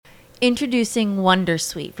Introducing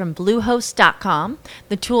Wondersuite from Bluehost.com,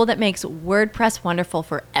 the tool that makes WordPress wonderful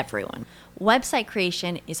for everyone. Website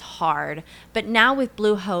creation is hard, but now with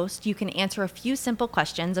Bluehost, you can answer a few simple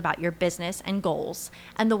questions about your business and goals,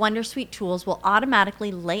 and the Wondersuite tools will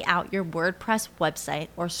automatically lay out your WordPress website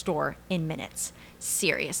or store in minutes.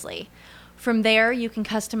 Seriously. From there, you can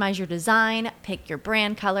customize your design, pick your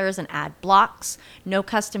brand colors, and add blocks. No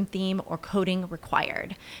custom theme or coding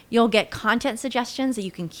required. You'll get content suggestions that you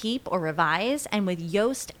can keep or revise, and with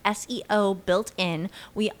Yoast SEO built in,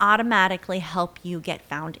 we automatically help you get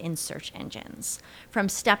found in search engines. From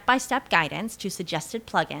step-by-step guidance to suggested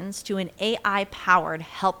plugins to an AI-powered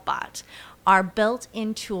help bot, our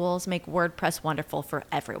built-in tools make WordPress wonderful for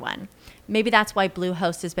everyone. Maybe that's why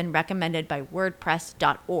Bluehost has been recommended by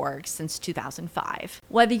WordPress.org since 2005.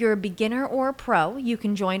 Whether you're a beginner or a pro, you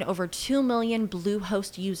can join over 2 million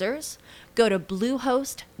Bluehost users. Go to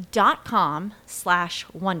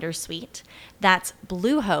bluehost.com/wondersuite. That's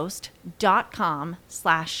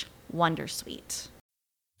bluehost.com/wondersuite.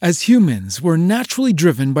 As humans, we're naturally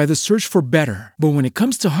driven by the search for better. But when it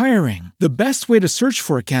comes to hiring, the best way to search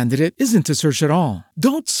for a candidate isn't to search at all.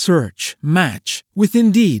 Don't search, match with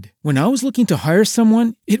Indeed. When I was looking to hire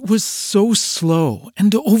someone, it was so slow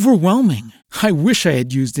and overwhelming. I wish I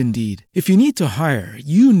had used Indeed. If you need to hire,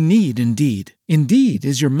 you need Indeed. Indeed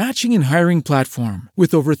is your matching and hiring platform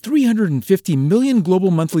with over 350 million global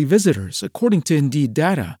monthly visitors, according to Indeed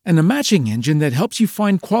data, and a matching engine that helps you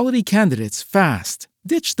find quality candidates fast.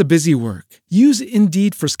 Ditch the busy work. Use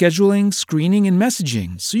Indeed for scheduling, screening, and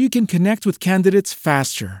messaging so you can connect with candidates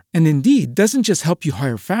faster. And Indeed doesn't just help you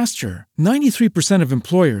hire faster. 93% of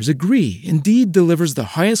employers agree Indeed delivers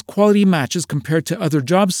the highest quality matches compared to other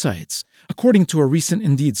job sites, according to a recent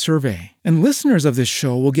Indeed survey. And listeners of this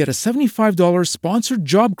show will get a $75 sponsored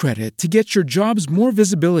job credit to get your jobs more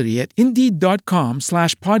visibility at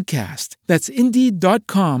Indeed.com/podcast. That's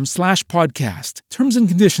Indeed.com/podcast. Terms and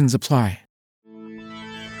conditions apply.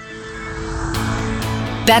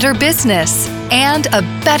 Better business and a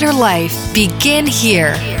better life begin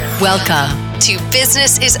here. Welcome to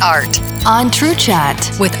Business is Art on True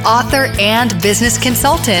Chat with author and business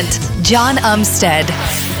consultant John Umstead.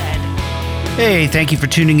 Hey, thank you for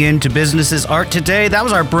tuning in to Business is Art today. That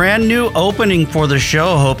was our brand new opening for the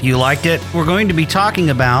show. Hope you liked it. We're going to be talking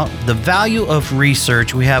about the value of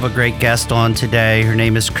research. We have a great guest on today. Her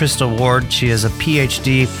name is Krista Ward. She is a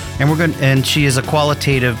PhD and she is a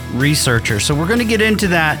qualitative researcher. So we're going to get into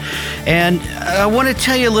that. And I want to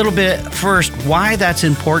tell you a little bit first why that's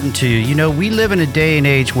important to you. You know, we live in a day and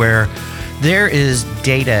age where there is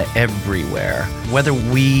data everywhere. Whether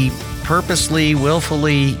we purposely,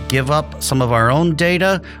 willfully give up some of our own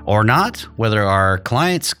data or not, whether our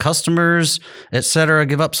clients, customers, etc.,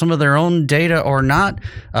 give up some of their own data or not,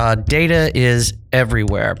 data is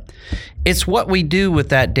everywhere. It's what we do with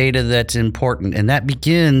that data that's important, and that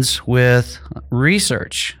begins with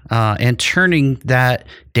research and turning that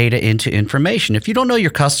data into information. If you don't know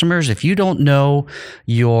your customers, if you don't know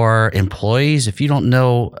your employees, if you don't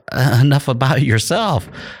know enough about yourself,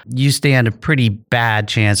 you stand a pretty bad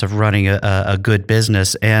chance of running a good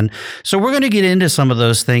business. And so we're going to get into some of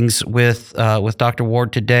those things with Dr.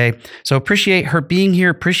 Ward today. So appreciate her being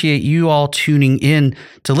here. Appreciate you all tuning in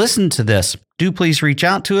to listen to this. Do please reach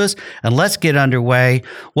out to us and let's get underway.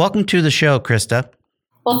 Welcome to the show, Krista.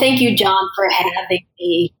 Well, thank you, John, for having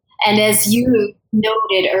me. And as you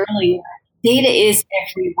noted earlier, data is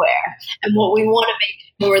everywhere. And what we want to make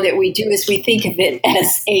sure that we do is we think of it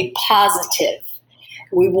as a positive.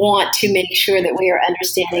 We want to make sure that we are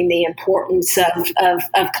understanding the importance of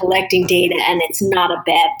collecting data, and it's not a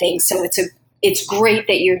bad thing. So it's great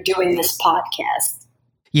that you're doing this podcast.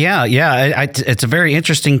 Yeah. It's a very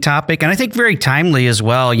interesting topic, and I think very timely as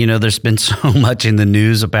well. You know, there's been so much in the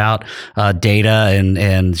news about data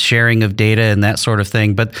and sharing of data and that sort of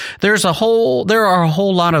thing. But there are a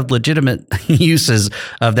whole lot of legitimate uses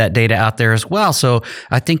of that data out there as well. So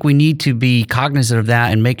I think we need to be cognizant of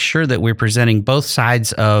that and make sure that we're presenting both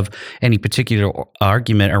sides of any particular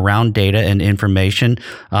argument around data and information,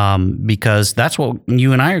 because that's what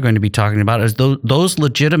you and I are going to be talking about, is those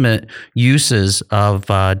legitimate uses of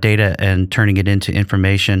data and turning it into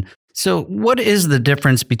information. So what is the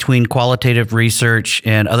difference between qualitative research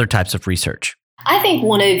and other types of research? I think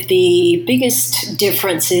one of the biggest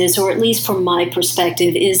differences, or at least from my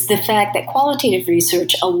perspective, is the fact that qualitative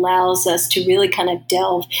research allows us to really kind of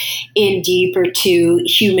delve in deeper to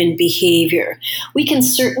human behavior. We can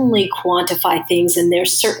certainly quantify things, and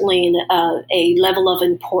there's certainly a level of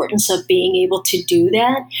importance of being able to do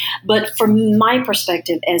that. But from my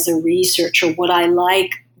perspective as a researcher, what I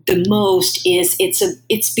like the most is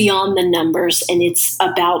it's beyond the numbers, and it's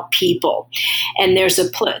about people. And there's a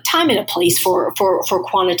time and a place for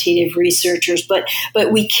quantitative researchers, but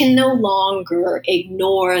we can no longer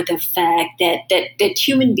ignore the fact that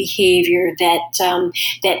human behavior,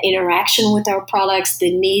 that interaction with our products,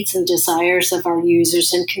 the needs and desires of our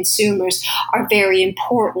users and consumers are very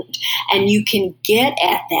important. And you can get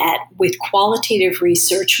at that with qualitative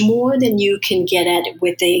research more than you can get at it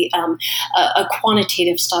with a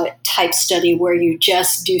quantitative type study where you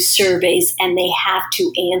just do surveys and they have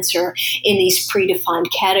to answer in these predefined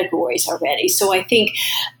categories already. So I think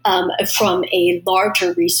from a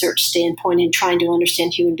larger research standpoint in trying to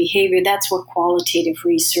understand human behavior, that's where qualitative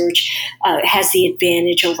research has the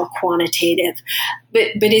advantage over quantitative.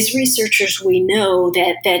 But as researchers, we know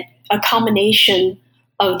that a combination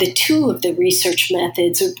of the two of the research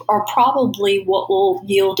methods are probably what will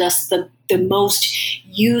yield us the most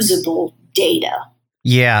usable data.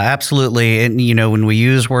 Yeah, absolutely. And, when we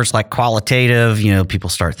use words like qualitative, people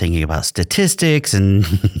start thinking about statistics and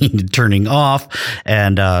turning off.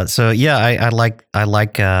 And I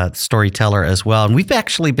like storyteller as well. And we've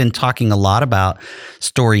actually been talking a lot about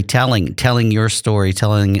storytelling, telling your story,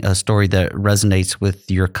 telling a story that resonates with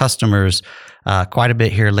your customers quite a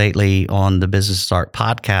bit here lately on the Business is Art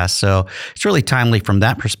podcast. So it's really timely from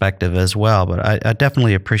that perspective as well. But I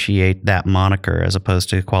definitely appreciate that moniker as opposed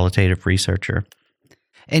to qualitative researcher.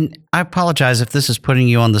 And I apologize if this is putting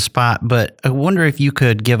you on the spot, but I wonder if you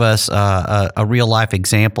could give us a real life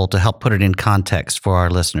example to help put it in context for our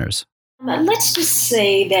listeners. Let's just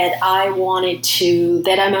say that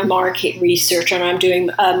that I'm a market researcher and I'm doing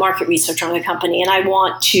market research on a company, and I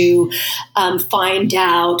want to find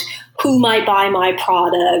out who might buy my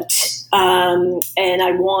product, and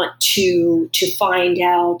I want to find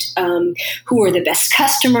out who are the best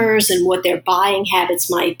customers and what their buying habits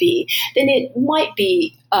might be. Then it might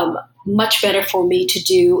be much better for me to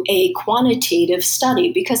do a quantitative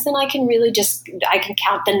study, because then I can really I can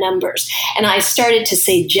count the numbers. And I started to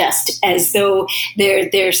say just as though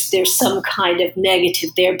there's some kind of negative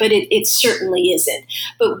there, but it certainly isn't.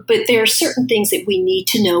 But there are certain things that we need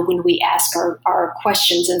to know when we ask our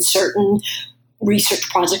questions, and certain research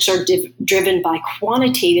projects are driven by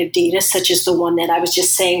quantitative data, such as the one that I was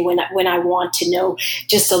just saying when I want to know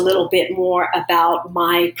just a little bit more about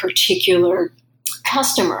my particular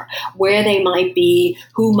customer, where they might be,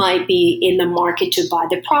 who might be in the market to buy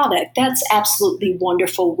the product. That's absolutely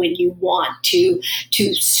wonderful when you want to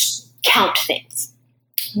count things.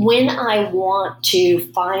 When I want to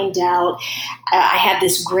find out, I have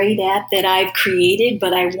this great app that I've created,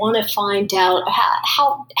 but I want to find out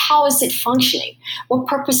how is it functioning? What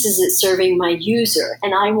purpose is it serving my user?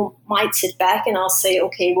 And I might sit back and I'll say,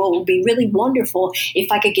 okay, well, it would be really wonderful if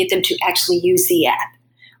I could get them to actually use the app.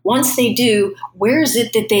 Once they do, where is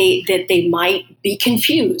it that they might be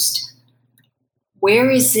confused? Where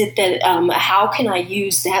is it that how can I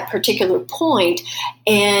use that particular point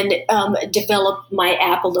and develop my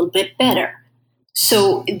app a little bit better?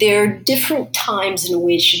 So there are different times in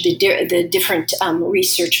which the different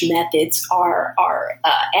research methods are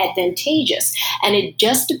advantageous, and it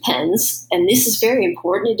just depends. And this is very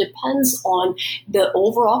important. It depends on the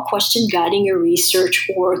overall question guiding your research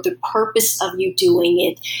or the purpose of you doing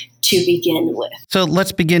it to begin with. So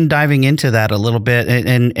let's begin diving into that a little bit,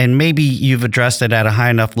 and maybe you've addressed it at a high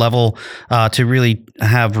enough level to really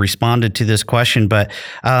have responded to this question. But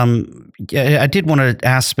I did want to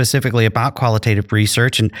ask specifically about qualitative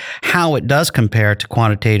research and how it does compare to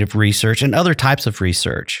quantitative research and other types of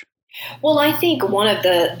research. Well, I think one of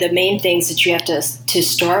the main things that you have to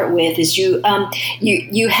start with is you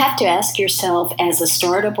have to ask yourself, as a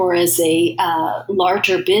startup or as a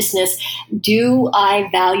larger business, do I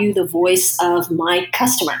value the voice of my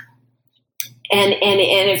customer? And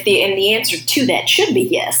if the answer to that should be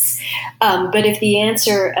yes, but if the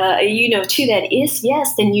answer to that is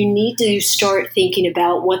yes, then you need to start thinking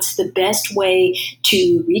about what's the best way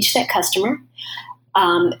to reach that customer.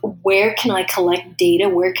 Where can I collect data?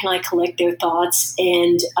 Where can I collect their thoughts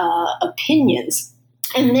and opinions?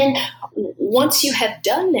 And then once you have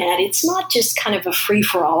done that, it's not just kind of a free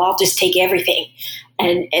for all. I'll just take everything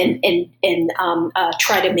and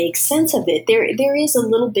try to make sense of it. There is a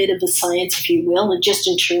little bit of a science, if you will, and just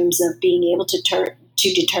in terms of being able to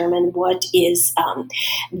determine what is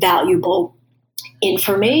valuable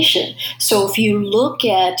information. So if you look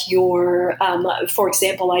at your, for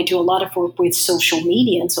example, I do a lot of work with social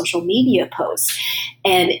media and social media posts,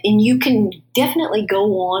 and you can definitely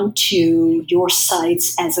go on to your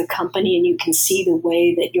sites as a company and you can see the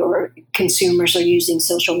way that your consumers are using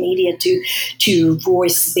social media to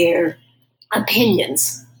voice their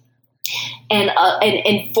opinions. And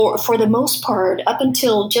for the most part, up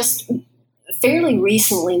until just fairly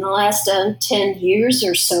recently, in the last 10 years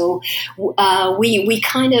or so, we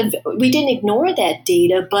didn't ignore that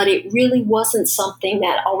data, but it really wasn't something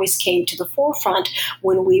that always came to the forefront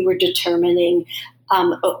when we were determining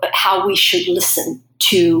how we should listen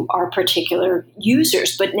to our particular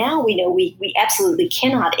users. But now we know we absolutely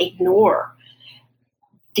cannot ignore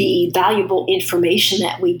the valuable information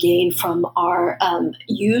that we gain from our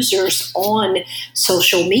users on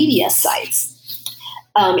social media sites.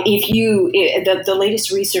 The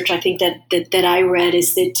latest research I think that I read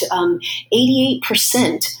is that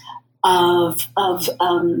 88% of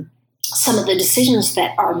some of the decisions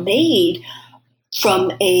that are made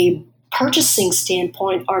from a purchasing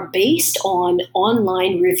standpoint are based on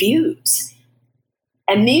online reviews.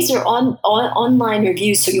 And these are online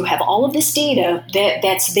reviews, so you have all of this data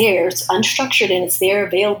that's there. It's unstructured and it's there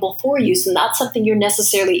available for you. So not something you're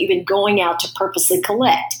necessarily even going out to purposely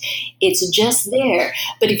collect. It's just there.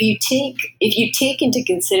 But if you take into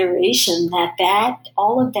consideration that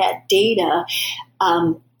all of that data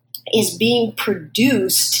is being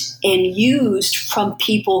produced and used from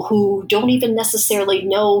people who don't even necessarily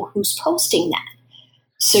know who's posting that.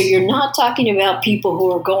 So you're not talking about people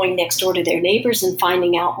who are going next door to their neighbors and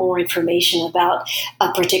finding out more information about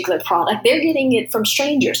a particular product. They're getting it from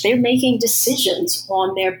strangers. They're making decisions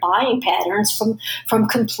on their buying patterns from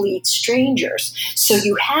complete strangers. So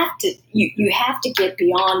you have to get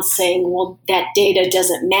beyond saying, well, that data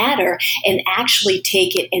doesn't matter, and actually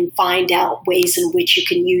take it and find out ways in which you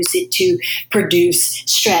can use it to produce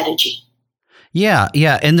strategy. Yeah.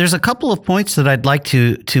 And there's a couple of points that I'd like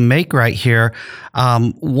to make right here.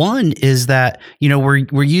 One is that,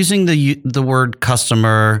 we're using the word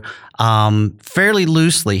customer fairly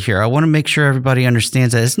loosely here. I want to make sure everybody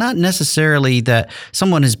understands that it's not necessarily that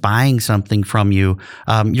someone is buying something from you.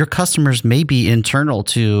 Your customers may be internal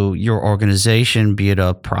to your organization, be it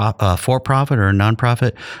a for-profit or a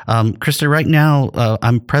nonprofit. Krista, right now,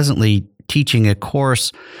 I'm presently teaching a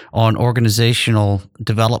course on organizational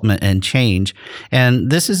development and change. And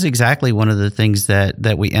this is exactly one of the things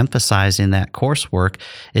that we emphasize in that coursework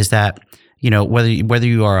is that, whether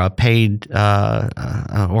you are a paid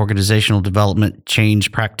organizational development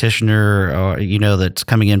change practitioner or, that's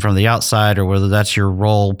coming in from the outside, or whether that's your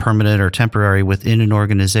role, permanent or temporary, within an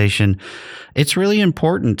organization, it's really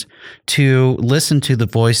important to listen to the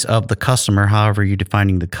voice of the customer, however you're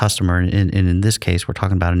defining the customer. And in this case, we're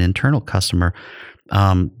talking about an internal customer,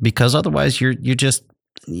 because otherwise you're just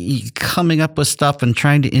coming up with stuff and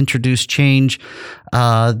trying to introduce change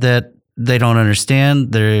that they don't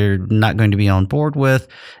understand, they're not going to be on board with,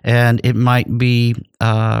 and it might be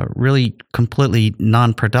really completely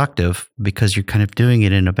non-productive because you're kind of doing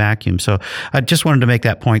it in a vacuum. So I just wanted to make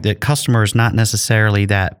that point that customer is not necessarily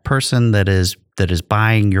that person that is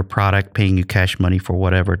buying your product, paying you cash money for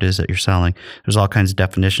whatever it is that you're selling. There's all kinds of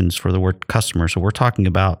definitions for the word customer. So we're talking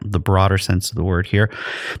about the broader sense of the word here.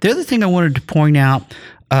 The other thing I wanted to point out,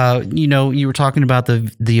 you were talking about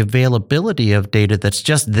the availability of data that's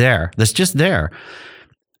just there.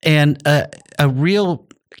 And a real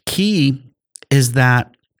key is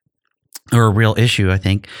that, or a real issue, I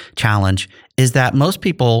think, challenge, is that most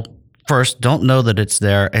people, first, don't know that it's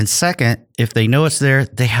there. And second, if they know it's there,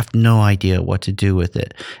 they have no idea what to do with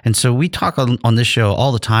it. And so we talk on this show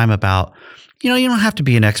all the time about, you don't have to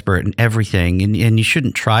be an expert in everything, and you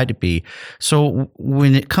shouldn't try to be. So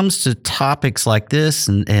when it comes to topics like this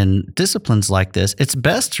and disciplines like this, it's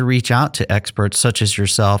best to reach out to experts such as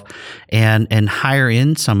yourself and hire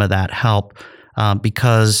in some of that help,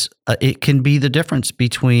 because it can be the difference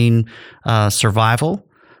between survival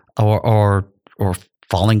or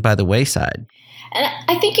falling by the wayside. And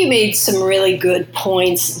I think you made some really good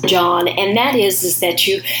points, John, and that is that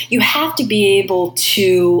you have to be able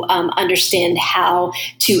to understand how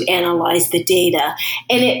to analyze the data.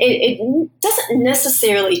 And it doesn't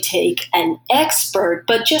necessarily take an expert,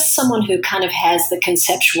 but just someone who kind of has the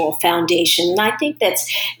conceptual foundation. And I think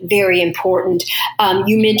that's very important.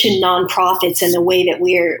 You mentioned nonprofits and the way that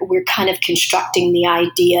we're kind of constructing the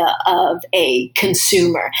idea of a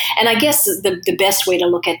consumer. And I guess the best way to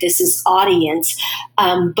look at this is audience.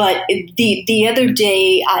 But the other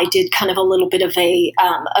day, I did kind of a little bit of a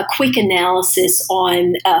quick analysis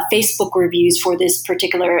on Facebook reviews for this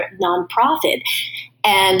particular nonprofit.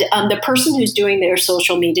 And the person who's doing their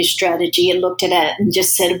social media strategy and looked at it and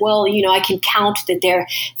just said, well, I can count that there are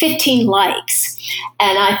 15 likes.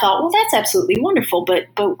 And I thought, well, that's absolutely wonderful. But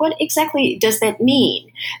what exactly does that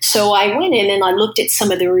mean? So I went in and I looked at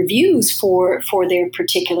some of the reviews for their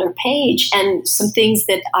particular page, and some things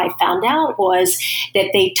that I found out was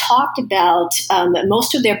that they talked about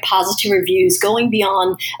most of their positive reviews, going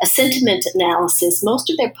beyond a sentiment analysis. Most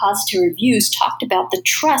of their positive reviews talked about the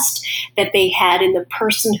trust that they had in the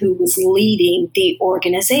person who was leading the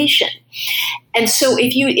organization. And so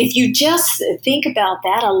if you just think about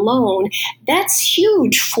that alone, that's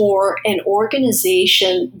huge for an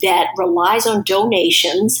organization that relies on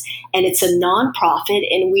donations, and it's a nonprofit.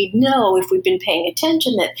 And we know, if we've been paying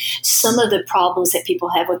attention, that some of the problems that people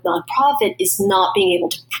have with nonprofit is not being able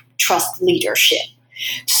to trust leadership.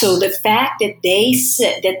 So the fact that they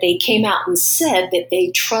came out and said that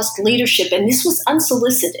they trust leadership, and this was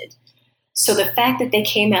unsolicited. So the fact that they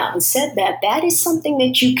came out and said that is something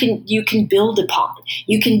that you can build upon.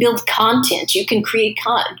 You can build content. You can create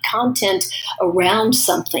content around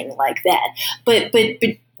something like that. But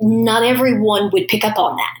not everyone would pick up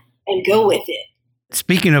on that and go with it.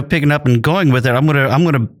 Speaking of picking up and going with it, I'm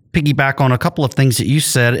gonna piggyback on a couple of things that you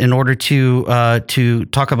said in order to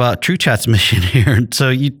talk about TrueChat's mission here. So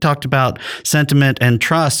you talked about sentiment and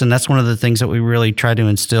trust, and that's one of the things that we really try to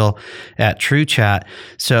instill at TrueChat.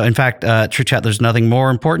 So in fact, TrueChat, there's nothing more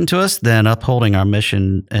important to us than upholding our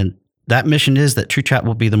mission, and that mission is that TrueChat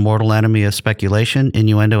will be the mortal enemy of speculation,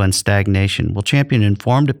 innuendo, and stagnation. We'll champion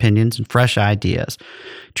informed opinions and fresh ideas.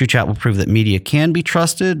 TrueChat will prove that media can be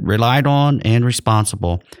trusted, relied on, and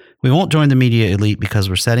responsible. We won't join the media elite because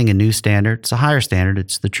we're setting a new standard. It's a higher standard.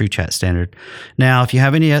 It's the TrueChat standard. Now, if you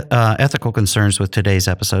have any ethical concerns with today's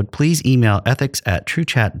episode, please email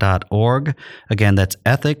ethics@truechat.org. Again, that's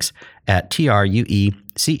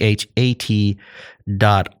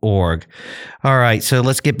ethics@truechat.org. All right, so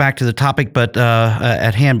let's get back to the topic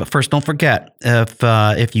at hand. But first, don't forget,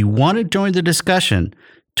 if you want to join the discussion,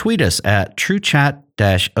 tweet us at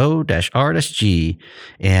TrueChat-O-R-G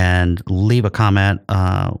and leave a comment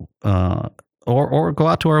or go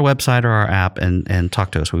out to our website or our app and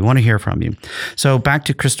talk to us. We want to hear from you. So back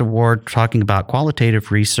to Krista Ward talking about qualitative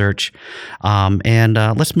research. And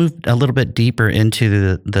let's move a little bit deeper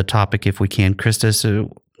into the topic if we can. Krista, so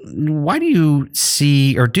why do you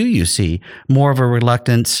see, or do you see, more of a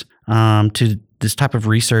reluctance to this type of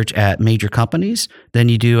research at major companies than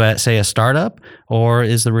you do at, say, a startup? Or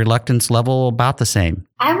is the reluctance level about the same?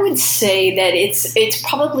 I would say that it's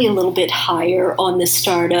probably a little bit higher on the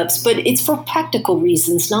startups, but it's for practical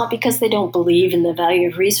reasons, not because they don't believe in the value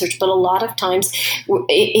of research, but a lot of times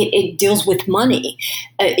it deals with money.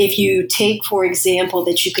 If you take, for example,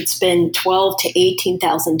 that you could spend $12,000 to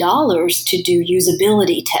 $18,000 to do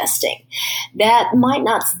usability testing, that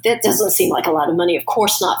doesn't seem like a lot of money. Of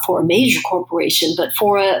course, not for a major corporation, but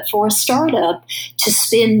for a startup to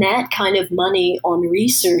spend that kind of money on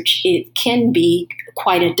research, it can be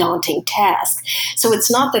quite a daunting task. So it's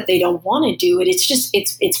not that they don't want to do it. It's just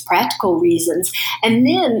it's practical reasons. And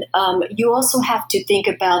then you also have to think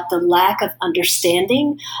about the lack of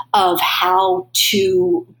understanding of how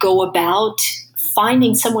to go about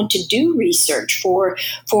finding someone to do research for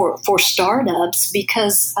startups,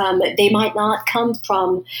 because they might not come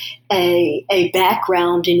from a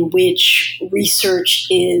background in which research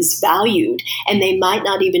is valued, and they might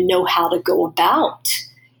not even know how to go about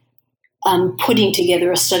putting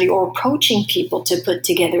together a study or approaching people to put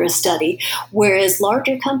together a study. Whereas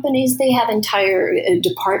larger companies, they have entire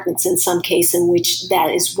departments in some case in which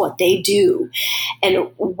that is what they do.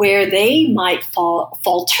 And where they might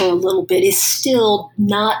falter a little bit is still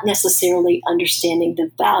not necessarily understanding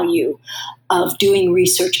the value of doing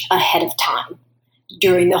research ahead of time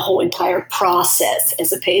during the whole entire process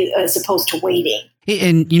as opposed to waiting.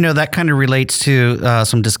 And, that kind of relates to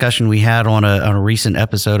some discussion we had on a recent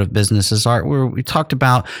episode of Business is Art, where we talked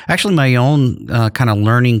about actually my own kind of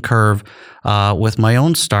learning curve with my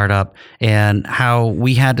own startup and how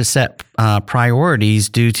we had to set priorities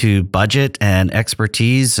due to budget and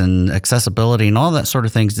expertise and accessibility and all that sort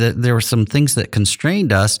of things. There were some things that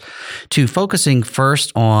constrained us to focusing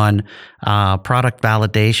first on product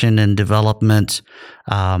validation and development,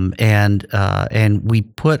 and we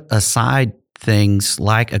put aside things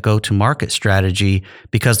like a go-to-market strategy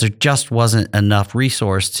because there just wasn't enough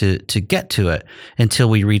resource to get to it until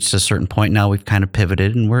we reached a certain point. Now we've kind of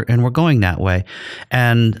pivoted and we're going that way.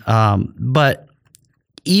 And but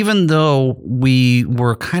even though we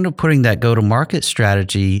were kind of putting that go-to-market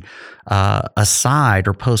strategy aside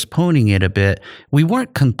or postponing it a bit, we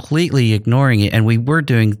weren't completely ignoring it, and we were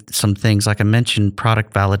doing some things like I mentioned,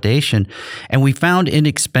 product validation, and we found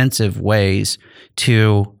inexpensive ways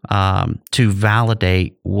to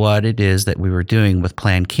validate what it is that we were doing with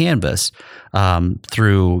Plan Canvas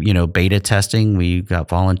through beta testing. We got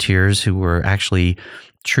volunteers who were actually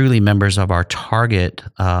truly members of our target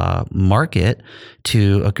market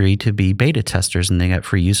to agree to be beta testers, and they get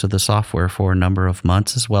free use of the software for a number of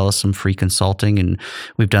months, as well as some free consulting. And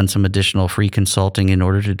we've done some additional free consulting in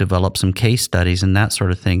order to develop some case studies and that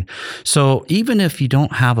sort of thing. So even if you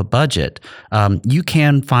don't have a budget, you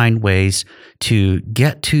can find ways to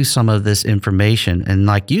get to some of this information. And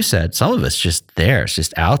like you said, some of it's just there. It's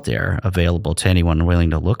just out there, available to anyone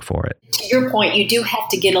willing to look for it. To your point, you do have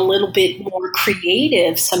to get a little bit more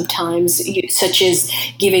creative sometimes, such as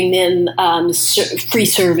giving them free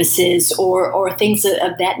services or things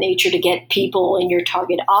of that nature to get people in your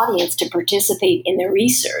target audience to participate in the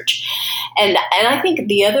research. And I think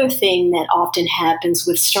the other thing that often happens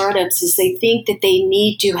with startups is they think that they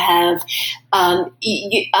need to have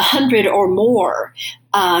 100 or more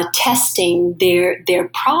testing their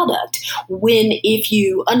product, when if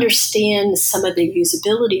you understand some of the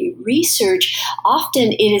usability research,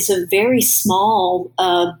 often it is a very small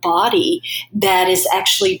body that is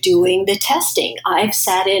actually doing the testing. I've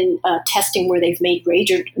sat in testing where they've made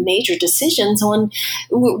major decisions on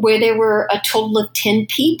where there were a total of 10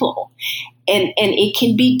 people. And it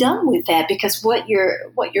can be done with that, because what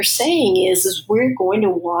you're saying is we're going to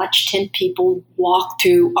watch 10 people walk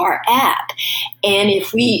through our app. And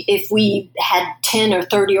if we had 10 or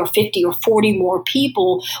 30 or 50 or 40 more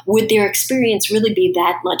people, would their experience really be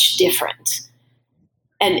that much different?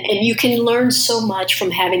 And you can learn so much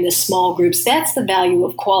from having the small groups. That's the value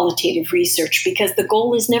of qualitative research, because the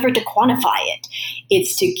goal is never to quantify it.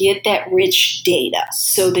 It's to get that rich data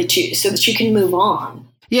so that you can move on.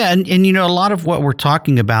 Yeah, and a lot of what we're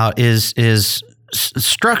talking about is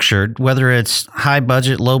structured, whether it's high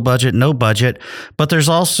budget, low budget, no budget, but there's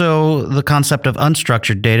also the concept of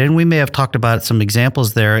unstructured data, and we may have talked about some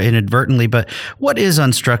examples there inadvertently, but what is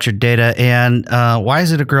unstructured data, and why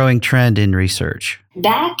is it a growing trend in research?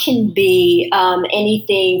 That can be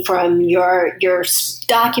anything from your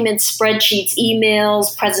documents, spreadsheets,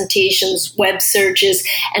 emails, presentations, web searches,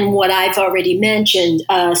 and what I've already mentioned,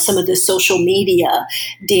 some of the social media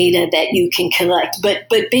data that you can collect. But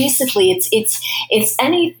basically, it's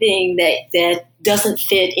anything that doesn't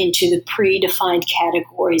fit into the predefined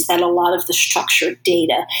categories that a lot of the structured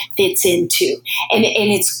data fits into, and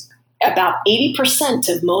it's about 80%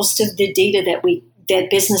 of most of the data that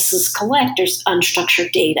businesses collect is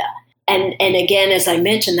unstructured data. And again, as I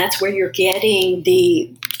mentioned, that's where you're getting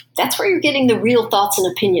the real thoughts and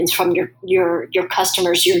opinions from your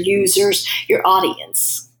customers, your users, your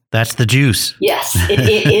audience. That's the juice. Yes, it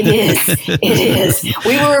is. It is.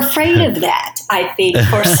 We were afraid of that, I think,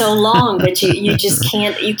 for so long, but you just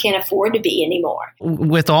can't afford to be anymore.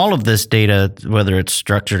 With all of this data, whether it's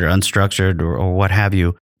structured or unstructured or what have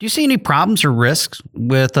you, do you see any problems or risks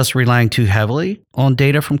with us relying too heavily on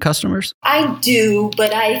data from customers? I do,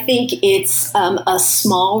 but I think it's a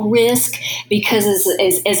small risk, because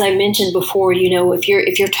as I mentioned before, if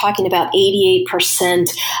you're talking about 88%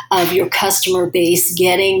 of your customer base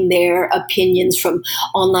getting their opinions from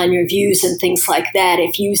online reviews and things like that,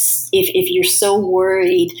 if you're so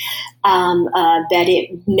worried that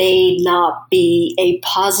it may not be a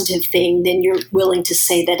positive thing, then you're willing to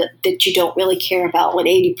say that you don't really care about what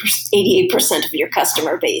 88% of your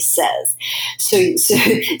customer base says. So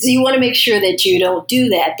you want to make sure that you don't do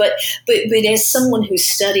that. But as someone who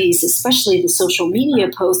studies, especially the social media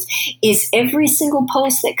posts, is every single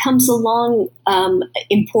post that comes along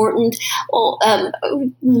important? Well,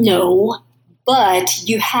 no. But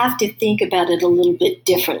you have to think about it a little bit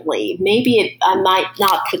differently. Maybe I might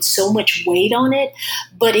not put so much weight on it,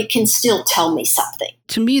 but it can still tell me something.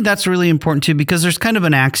 To me, that's really important too, because there's kind of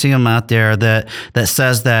an axiom out there that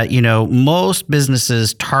says that, most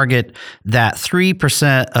businesses target that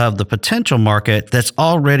 3% of the potential market that's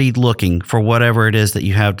already looking for whatever it is that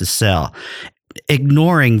you have to sell,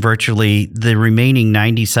 ignoring virtually the remaining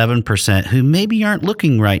 97% who maybe aren't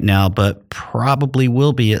looking right now, but probably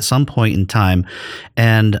will be at some point in time.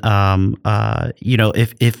 And,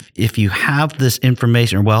 if you have this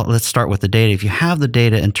information, well, let's start with the data. If you have the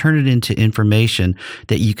data and turn it into information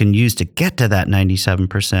that you can use to get to that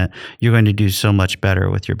 97%, you're going to do so much better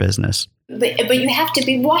with your business. But you have to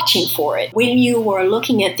be watching for it. When you are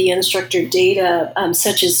looking at the unstructured data,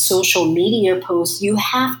 such as social media posts, you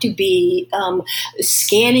have to be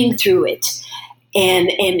scanning through it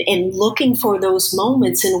and looking for those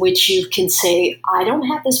moments in which you can say, I don't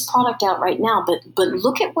have this product out right now, but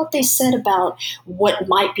look at what they said about what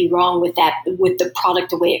might be wrong with the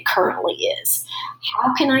product the way it currently is.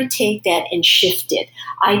 How can I take that and shift it?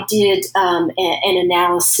 I did an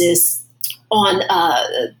analysis on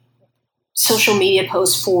social media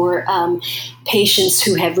posts for patients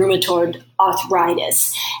who have rheumatoid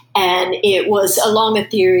arthritis. And it was along the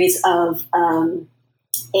theories of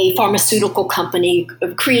a pharmaceutical company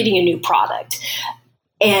creating a new product.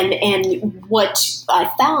 And what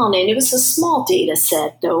I found, and it was a small data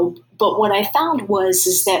set though, but what I found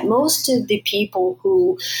is that most of the people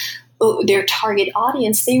who their target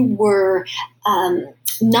audience, they were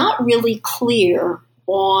not really clear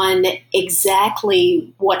on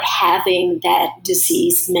exactly what having that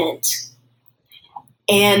disease meant.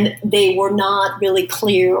 And they were not really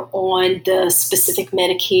clear on the specific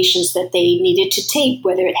medications that they needed to take,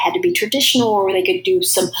 whether it had to be traditional or they could do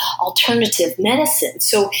some alternative medicine.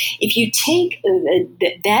 So if you take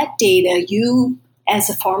that data, you as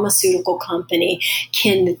a pharmaceutical company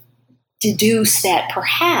can deduce that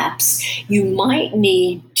perhaps you might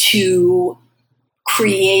need to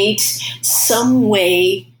create some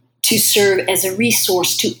way to serve as a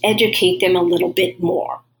resource to educate them a little bit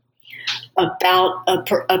more about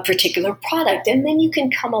a particular product. And then you can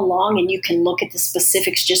come along and you can look at the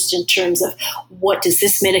specifics just in terms of what does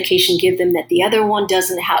this medication give them that the other one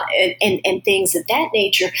doesn't, and things of that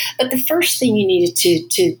nature. But the first thing you need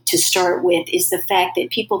to start with is the fact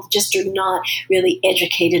that people just are not really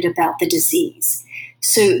educated about the disease.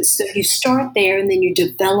 So you start there, and then you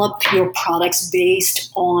develop your products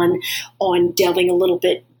based on delving a little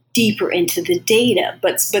bit deeper into the data.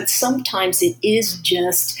 But sometimes it is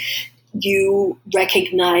just you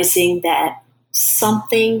recognizing that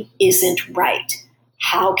something isn't right.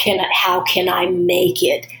 How can I make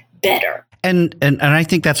it better? And I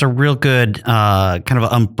think that's a real good kind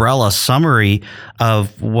of umbrella summary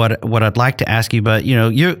of what I'd like to ask you. But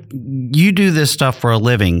you do this stuff for a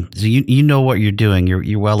living, so you know what you're doing.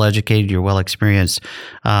 You're well educated. You're well experienced.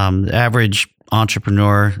 The average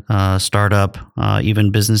entrepreneur, startup, even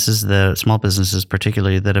businesses, the small businesses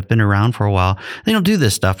particularly that have been around for a while, they don't do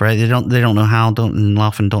this stuff, right? They don't know how, and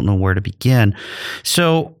often don't know where to begin.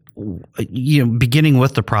 So, beginning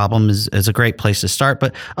with the problem is a great place to start.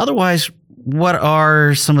 But otherwise, what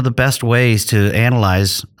are some of the best ways to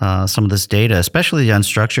analyze some of this data, especially the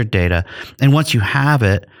unstructured data? And once you have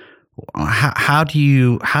it, how do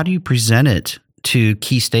you present it to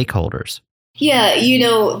key stakeholders? Yeah,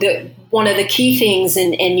 one of the key things,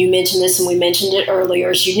 and you mentioned this and we mentioned it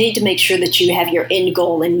earlier, is you need to make sure that you have your end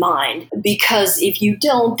goal in mind. Because if you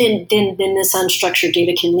don't, then this unstructured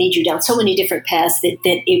data can lead you down so many different paths that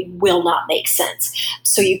it will not make sense.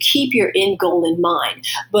 So you keep your end goal in mind.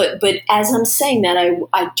 But as I'm saying that,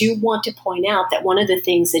 I do want to point out that one of the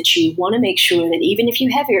things that you want to make sure that even if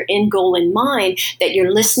you have your end goal in mind, that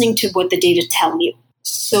you're listening to what the data tell you,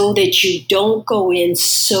 so that you don't go in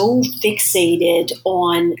so fixated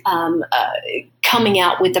on coming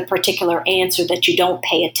out with a particular answer that you don't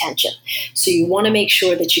pay attention. So you want to make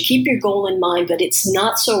sure that you keep your goal in mind, but it's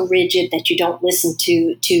not so rigid that you don't listen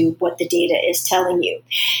to what the data is telling you.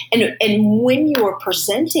 And when you are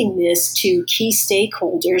presenting this to key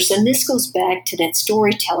stakeholders, and this goes back to that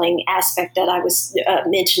storytelling aspect that I was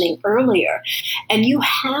mentioning earlier, and you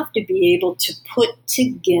have to be able to put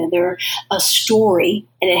together a story,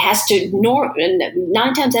 and it has to,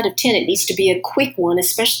 9 times out of 10, it needs to be a quick one,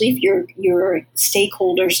 especially if your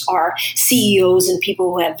stakeholders are CEOs and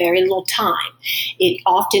people who have very little time. It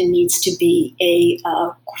often needs to be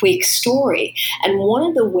a quick story. And one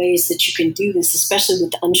of the ways that you can do this, especially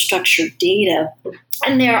with unstructured data,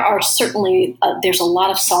 and there are certainly, there's a lot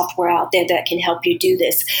of software out there that can help you do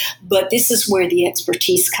this, but this is where the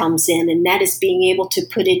expertise comes in, and that is being able to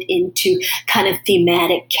put it into kind of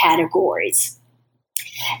thematic categories.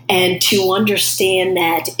 And to understand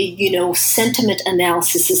that, sentiment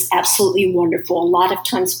analysis is absolutely wonderful. A lot of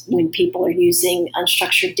times when people are using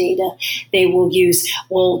unstructured data, they will use,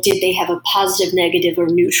 well, did they have a positive, negative, or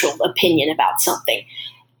neutral opinion about something?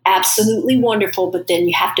 Absolutely wonderful, but then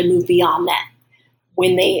you have to move beyond that.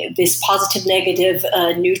 When this positive, negative,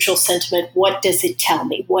 neutral sentiment, what does it tell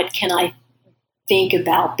me? What can I think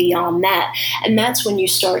about beyond that? And that's when you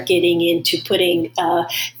start getting into putting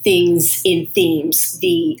things in themes.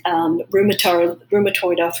 The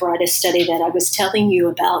rheumatoid arthritis study that I was telling you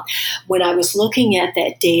about, when I was looking at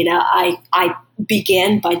that data, I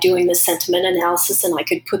began by doing the sentiment analysis, and I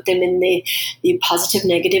could put them in the positive,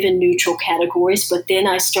 negative, and neutral categories. But then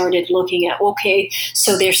I started looking at, okay,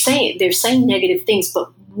 so they're saying negative things,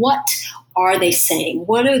 but what are they saying?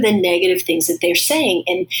 What are the negative things that they're saying?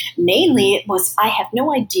 And mainly it was, I have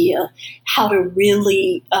no idea how to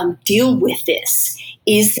really deal with this.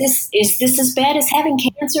 Is this as bad as having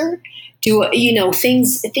cancer?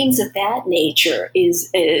 Things of that nature is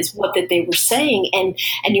what that they were saying.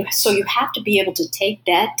 So you have to be able to take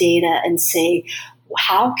that data and say,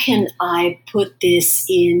 how can I put this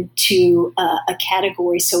into a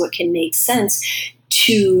category so it can make sense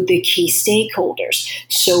to the key stakeholders.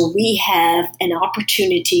 So we have an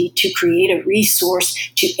opportunity to create a resource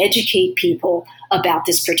to educate people about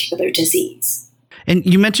this particular disease. And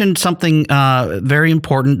you mentioned something very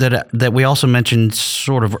important that we also mentioned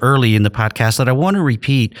sort of early in the podcast that I want to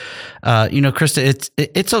repeat. Krista,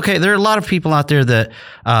 it's okay. There are a lot of people out there that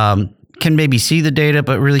can maybe see the data,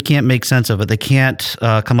 but really can't make sense of it. They can't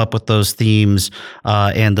come up with those themes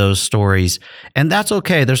and those stories. And that's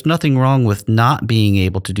okay. There's nothing wrong with not being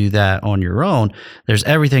able to do that on your own. There's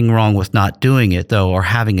everything wrong with not doing it, though, or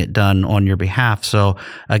having it done on your behalf. So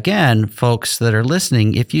again, folks that are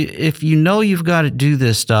listening, if you know you've got to do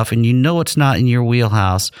this stuff and you know it's not in your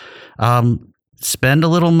wheelhouse, spend a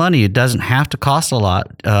little money. It doesn't have to cost a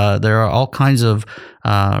lot. There are all kinds of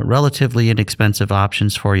relatively inexpensive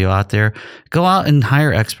options for you out there. Go out and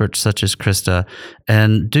hire experts such as Krista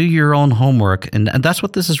and do your own homework. And that's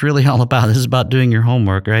what this is really all about. This is about doing your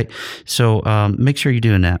homework, right? So make sure you're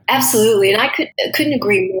doing that. Absolutely. And I couldn't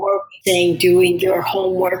agree more with saying doing your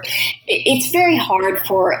homework. It's very hard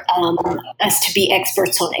for us to be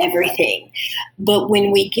experts on everything. But when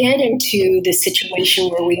we get into the situation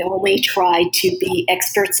where we only try to be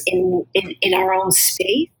experts in our own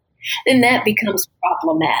space, then that becomes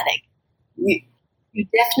problematic. You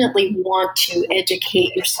definitely want to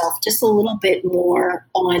educate yourself just a little bit more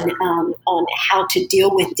on how to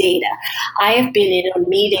deal with data. I have been in on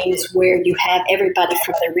meetings where you have everybody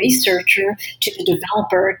from the researcher to the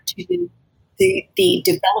developer to the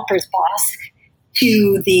developer's boss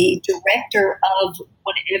to the director of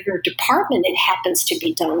whatever department it happens to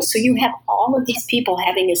be done. So you have all of these people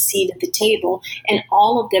having a seat at the table, and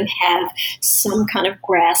all of them have some kind of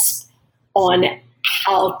grasp on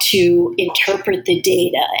how to interpret the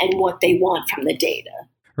data and what they want from the data.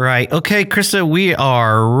 Right. Okay, Krista, we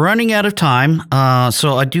are running out of time.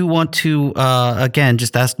 So I do want to, again,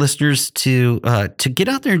 just ask listeners to get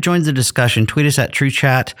out there and join the discussion. Tweet us at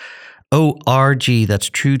TrueChat ORG. That's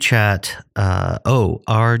TrueChat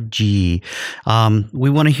ORG. We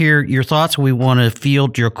want to hear your thoughts. We want to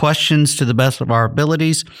field your questions to the best of our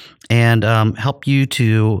abilities and help you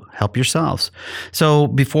to help yourselves. So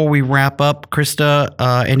before we wrap up, Krista,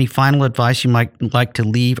 any final advice you might like to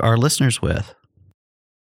leave our listeners with?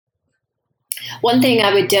 One thing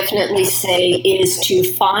I would definitely say is to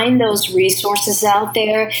find those resources out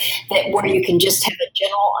there where you can just have a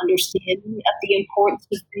general understanding of the importance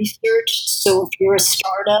of research. So if you're a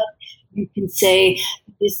startup, you can say,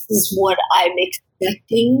 this is what I'm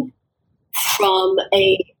expecting from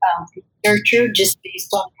a researcher, just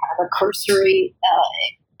based on kind of a cursory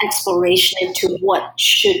exploration into what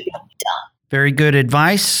should be done. Very good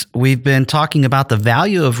advice. We've been talking about the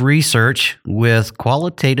value of research with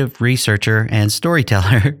qualitative researcher and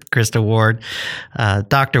storyteller, Krista Ward,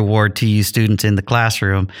 Dr. Ward to you students in the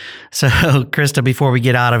classroom. So, Krista, before we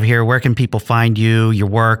get out of here, where can people find you, your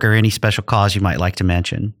work, or any special cause you might like to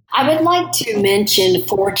mention? I would like to mention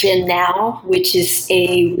 4Gen Now, which is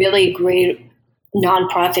a really great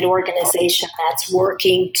nonprofit organization that's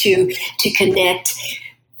working to connect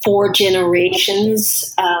 4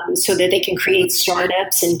 generations so that they can create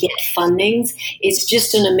startups and get fundings. It's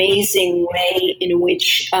just an amazing way in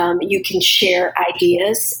which you can share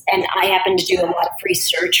ideas. And I happen to do a lot of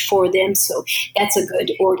research for them. So that's a good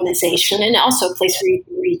organization and also a place where you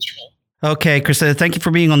can reach me. Okay, Krista, thank you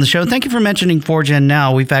for being on the show. Thank you for mentioning 4Gen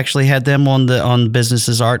Now. We've actually had them on Business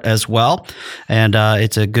is Art as well. And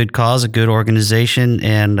it's a good cause, a good organization,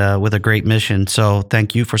 and with a great mission. So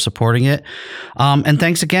thank you for supporting it. And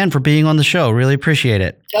thanks again for being on the show. Really appreciate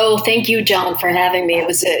it. Oh, thank you, John, for having me.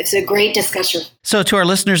 It's a great discussion. So to our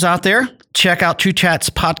listeners out there, check out TrueChat's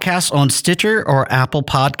podcast on Stitcher or Apple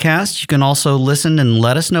Podcasts. You can also listen and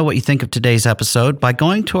let us know what you think of today's episode by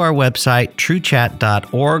going to our website,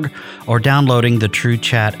 truechat.org, or downloading the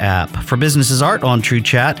TrueChat app. For Business is Art on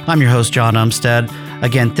TrueChat, I'm your host, John Umstead.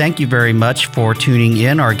 Again, thank you very much for tuning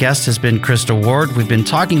in. Our guest has been Krista Ward. We've been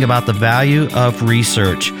talking about the value of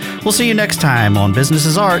research. We'll see you next time on Business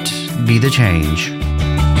is Art. Be the change.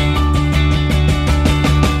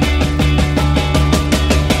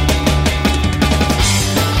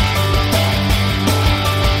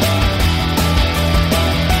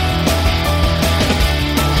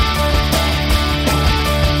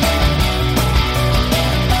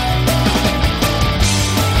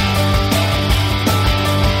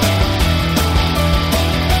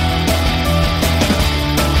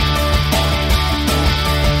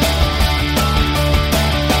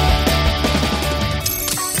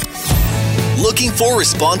 Looking for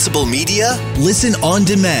responsible media? Listen on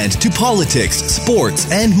demand to politics, sports,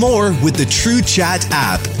 and more with the TrueChat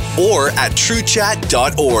app or at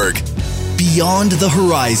truechat.org. Beyond the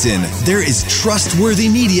horizon, there is trustworthy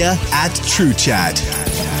media at TrueChat.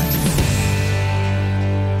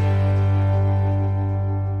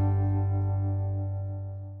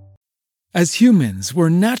 As humans, we're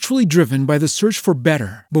naturally driven by the search for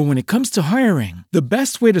better. But when it comes to hiring, the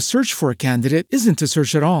best way to search for a candidate isn't to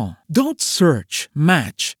search at all. Don't search,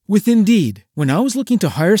 match with Indeed. When I was looking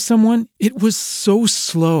to hire someone, it was so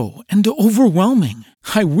slow and overwhelming.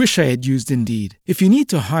 I wish I had used Indeed. If you need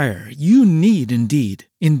to hire, you need Indeed.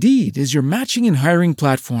 Indeed is your matching and hiring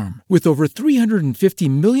platform with over 350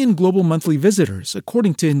 million global monthly visitors,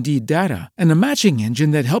 according to Indeed data, and a matching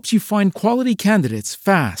engine that helps you find quality candidates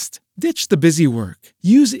fast. Ditch the busy work.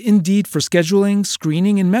 Use Indeed for scheduling,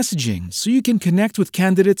 screening, and messaging so you can connect with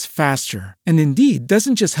candidates faster. And Indeed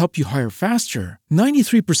doesn't just help you hire faster.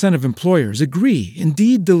 93% of employers agree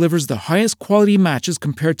Indeed delivers the highest quality matches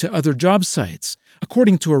compared to other job sites,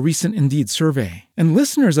 according to a recent Indeed survey. And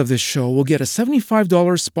listeners of this show will get a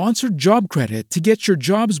 $75 sponsored job credit to get your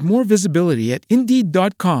jobs more visibility at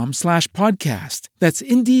Indeed.com/podcast. That's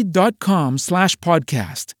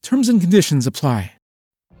Indeed.com/podcast. Terms and conditions apply.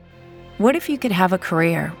 What if you could have a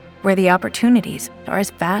career where the opportunities are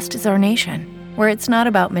as vast as our nation, where it's not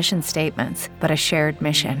about mission statements, but a shared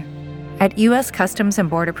mission? At U.S. Customs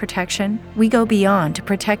and Border Protection, we go beyond to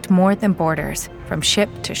protect more than borders. From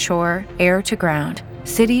ship to shore, air to ground,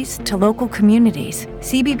 cities to local communities,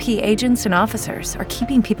 CBP agents and officers are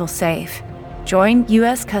keeping people safe. Join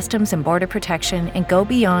U.S. Customs and Border Protection and go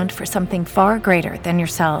beyond for something far greater than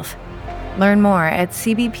yourself. Learn more at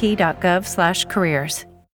cbp.gov/careers.